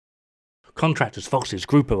Contractors, Foxes,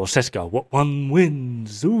 Grupo or Ceska, what one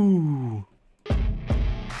wins? Ooh.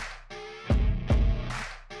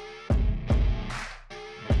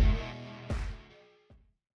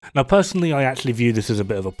 Now personally, I actually view this as a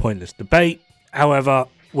bit of a pointless debate. However,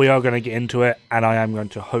 we are going to get into it, and I am going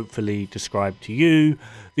to hopefully describe to you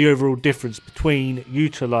the overall difference between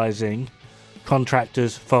utilising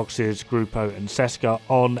Contractors, Foxes, Grupo and Ceska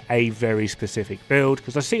on a very specific build,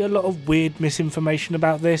 because I see a lot of weird misinformation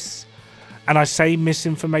about this. And I say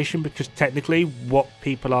misinformation because technically what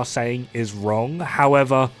people are saying is wrong.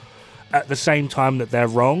 However, at the same time that they're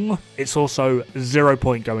wrong, it's also 0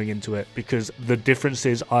 point going into it, because the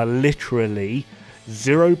differences are literally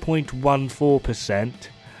 0.14%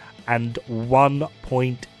 and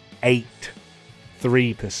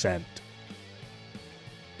 1.83%.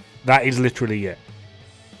 That is literally it,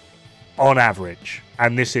 on average.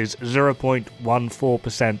 And this is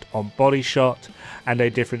 0.14% on body shot and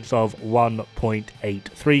a difference of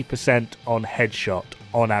 1.83% on headshot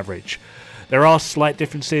on average. There are slight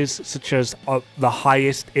differences, such as the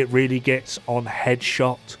highest it really gets on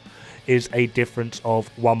headshot is a difference of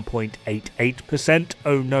 1.88%.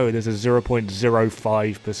 Oh no, there's a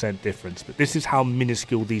 0.05% difference. But this is how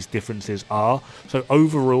minuscule these differences are. So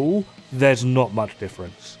overall, there's not much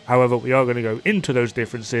difference. However, we are going to go into those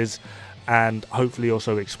differences and hopefully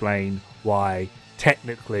also explain why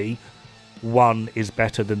technically one is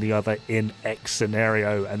better than the other in X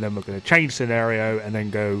scenario, and then we're going to change scenario and then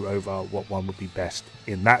go over what one would be best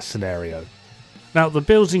in that scenario. Now, the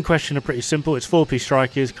builds in question are pretty simple. It's 4-piece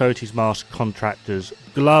strikers, coyotes, mask, contractors,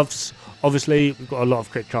 gloves. Obviously, we've got a lot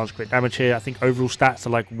of crit chance, crit damage here. I think overall stats are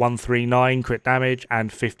like 139 crit damage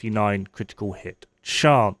and 59 critical hit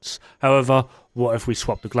chance. However, what if we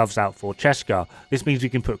swap the gloves out for Ceska? This means we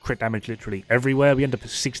can put crit damage literally everywhere. We end up at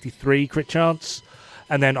 63 crit chance.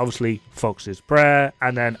 And then obviously Fox's Prayer.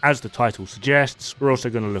 And then, as the title suggests, we're also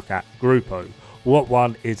going to look at Grupo. What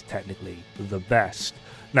one is technically the best?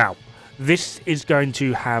 Now, this is going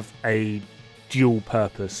to have a dual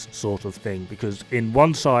purpose sort of thing, because in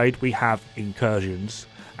one side we have incursions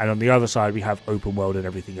and on the other side we have open world and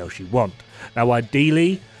everything else you want. Now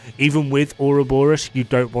ideally, even with Ourboros, you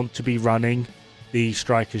don't want to be running the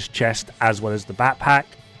striker's chest as well as the backpack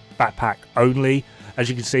only. As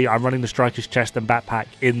you can see, I'm running the striker's chest and backpack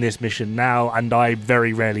in this mission now, and I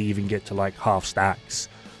very rarely even get to like half stacks.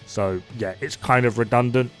 So yeah, it's kind of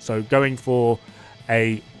redundant. So going for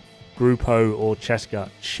a Grupo or Ceska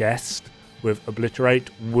chest with Obliterate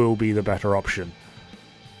will be the better option.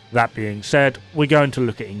 That being said, we're going to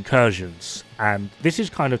look at incursions, and this is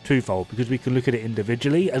kind of twofold, because we can look at it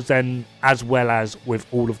individually as well as with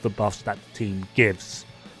all of the buffs that the team gives,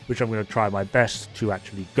 which I'm going to try my best to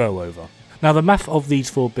actually go over. Now, the math of these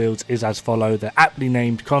four builds is as follow. They're aptly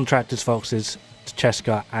named Contractors, Foxes,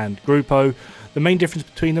 Ceska and Grupo. The main difference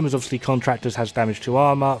between them is obviously Contractors has damage to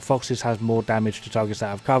armor, Foxes has more damage to targets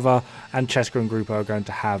out of cover, and Ceska and Grupo are going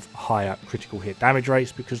to have higher critical hit damage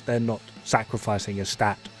rates because they're not sacrificing a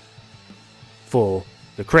stat for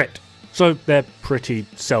the crit. So they're pretty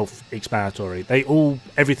self-explanatory.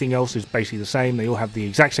 Everything else is basically the same. They all have the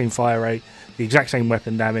exact same fire rate, the exact same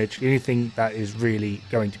weapon damage. The only thing that is really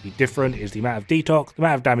going to be different is the amount of detox, the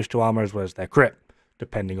amount of damage to armor, as well as their crit,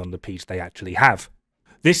 depending on the piece they actually have.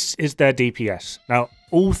 This is their DPS. Now,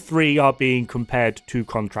 all three are being compared to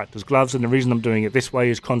Contractor's Gloves, and the reason I'm doing it this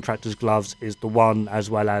way is Contractor's Gloves is the one,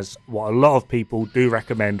 as well as what a lot of people do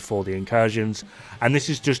recommend for the incursions, and this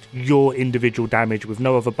is just your individual damage with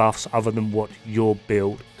no other buffs other than what your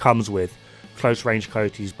build comes with. Close range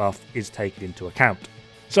Coyote's buff is taken into account.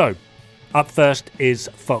 So, up first is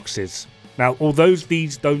Foxes. Now, although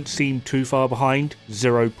these don't seem too far behind,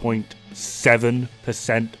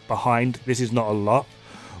 0.7% behind, this is not a lot.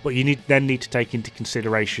 What you need to take into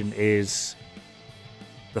consideration is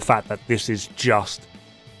the fact that this is just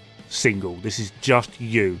single. This is just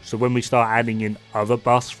you. So when we start adding in other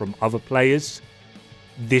buffs from other players,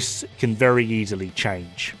 this can very easily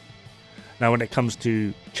change. Now when it comes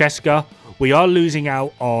to Ceska, we are losing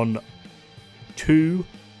out on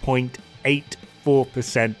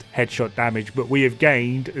 2.84% headshot damage, but we have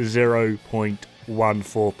gained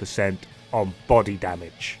 0.14% on body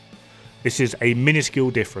damage. This is a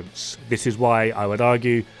minuscule difference. This is why I would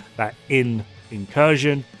argue that in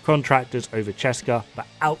Incursion, Contractors over Ceska, but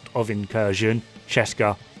out of Incursion,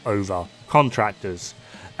 Ceska over Contractors.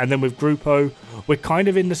 And then with Grupo, we're kind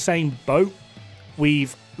of in the same boat.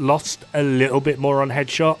 We've lost a little bit more on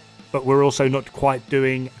headshot, but we're also not quite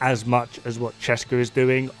doing as much as what Ceska is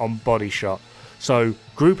doing on body shot. So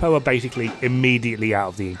Grupo are basically immediately out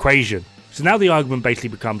of the equation. So now the argument basically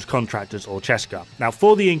becomes Contractors or Ceska. Now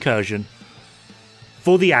for the Incursion,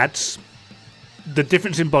 for the ads, The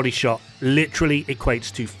difference in body shot literally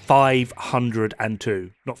equates to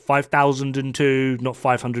 502. Not 5,002, not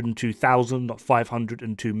 502,000, not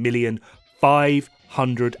 502 million.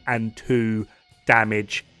 502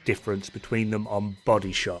 damage difference between them on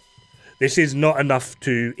body shot. This is not enough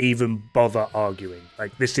to even bother arguing.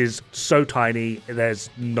 Like, this is so tiny, there's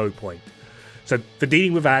no point. So for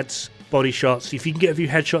dealing with ads, body shots, if you can get a few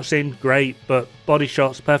headshots in, great, but body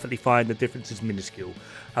shots, perfectly fine, the difference is minuscule.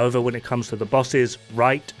 However, when it comes to the bosses,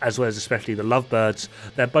 right, as well as especially the lovebirds,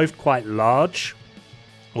 they're both quite large.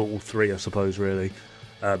 Well, all three, I suppose, really.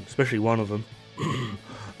 Especially one of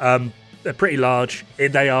them. They're pretty large.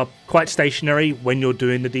 They are quite stationary when you're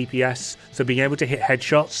doing the DPS, so being able to hit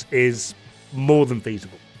headshots is more than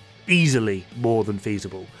feasible. Easily more than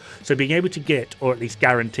feasible. So being able to get, or at least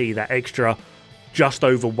guarantee, that extra just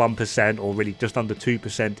over 1%, or really just under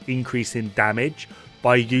 2% increase in damage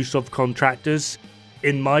by use of contractors,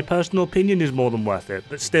 in my personal opinion, is more than worth it.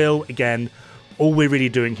 But still, again, all we're really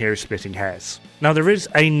doing here is splitting hairs. Now, there is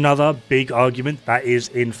another big argument that is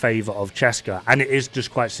in favour of Ceska, and it is just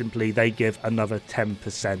quite simply they give another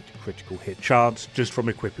 10% critical hit chance just from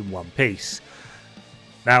equipping one piece.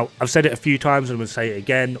 Now, I've said it a few times and I'm going to say it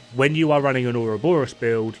again, when you are running an Ourboros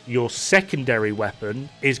build, your secondary weapon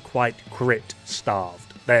is quite crit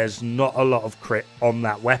starved. There's not a lot of crit on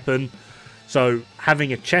that weapon, so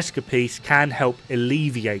having a Ceska piece can help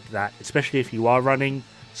alleviate that, especially if you are running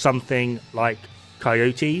something like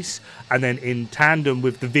Coyotes, and then in tandem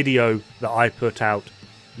with the video that I put out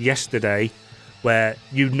yesterday, where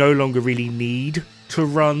you no longer really need to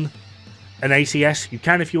run an ACS. You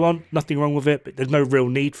can if you want, nothing wrong with it, but there's no real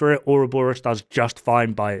need for it. Ourboros does just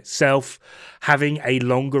fine by itself. Having a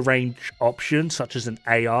longer range option, such as an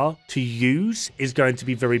AR, to use is going to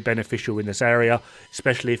be very beneficial in this area,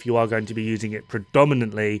 especially if you are going to be using it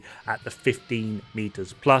predominantly at the 15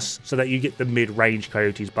 meters plus, so that you get the mid-range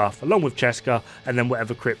Coyotes buff, along with Ceska, and then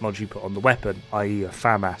whatever crit mod you put on the weapon, i.e. a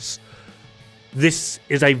FAMAS. This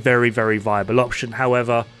is a very, very viable option,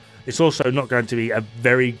 however, it's also not going to be a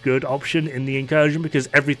very good option in the Incursion because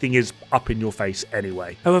everything is up in your face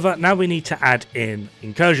anyway. However, now we need to add in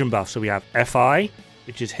Incursion buff. So we have FI,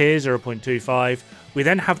 which is here, 0.25. We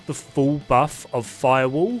then have the full buff of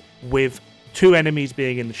Firewall with 2 enemies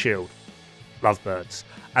being in the shield, Lovebirds,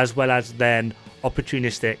 as well as then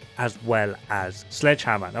Opportunistic, as well as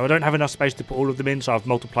Sledgehammer. Now, I don't have enough space to put all of them in, so I've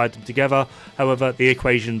multiplied them together. However, the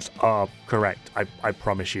equations are correct, I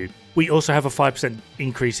promise you. We also have a 5%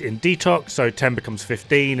 increase in detox, so 10 becomes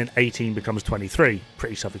 15 and 18 becomes 23.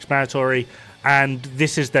 Pretty self-explanatory. And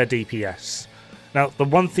this is their DPS. Now, the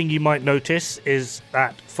one thing you might notice is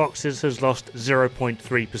that Foxes has lost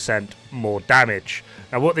 0.3% more damage.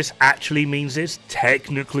 Now, what this actually means is,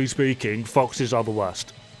 technically speaking, Foxes are the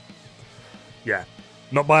worst. Yeah,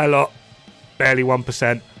 not by a lot, barely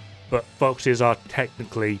 1%, but Foxes are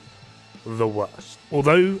technically the worst.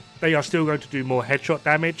 Although they are still going to do more headshot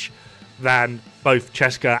damage than both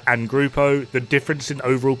Ceska and Grupo, the difference in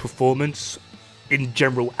overall performance in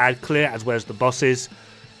general ad clear as well as the bosses,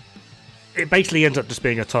 it basically ends up just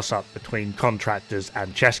being a toss-up between Contractors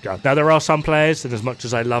and Ceska. Now, there are some players, and as much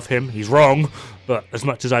as I love him, he's wrong, but as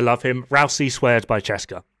much as I love him, Rousey swears by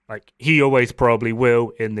Ceska. Like, he always probably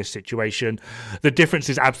will in this situation. The difference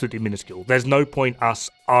is absolutely minuscule. There's no point us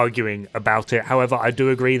arguing about it. However, I do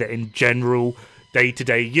agree that in general,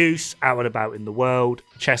 day-to-day use, out and about in the world,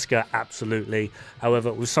 Ceska, absolutely.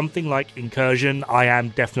 However, with something like Incursion, I am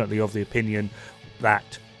definitely of the opinion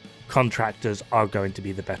that Contractors are going to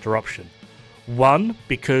be the better option. One,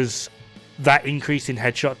 because that increase in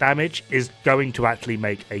headshot damage is going to actually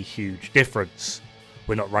make a huge difference.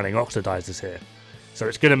 We're not running oxidizers here. So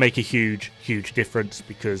it's going to make a huge, huge difference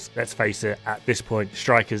because, let's face it, at this point,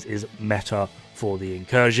 Strikers is meta for the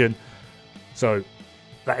Incursion. So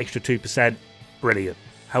that extra 2%, brilliant.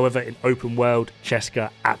 However, in open world, Ceska,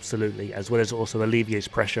 absolutely, as well as also alleviates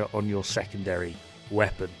pressure on your secondary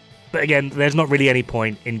weapon. But again, there's not really any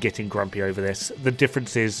point in getting grumpy over this. The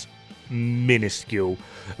difference is minuscule.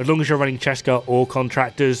 As long as you're running Ceska or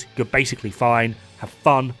Contractors, you're basically fine. Have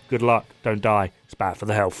fun, good luck, don't die. It's bad for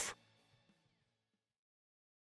the health.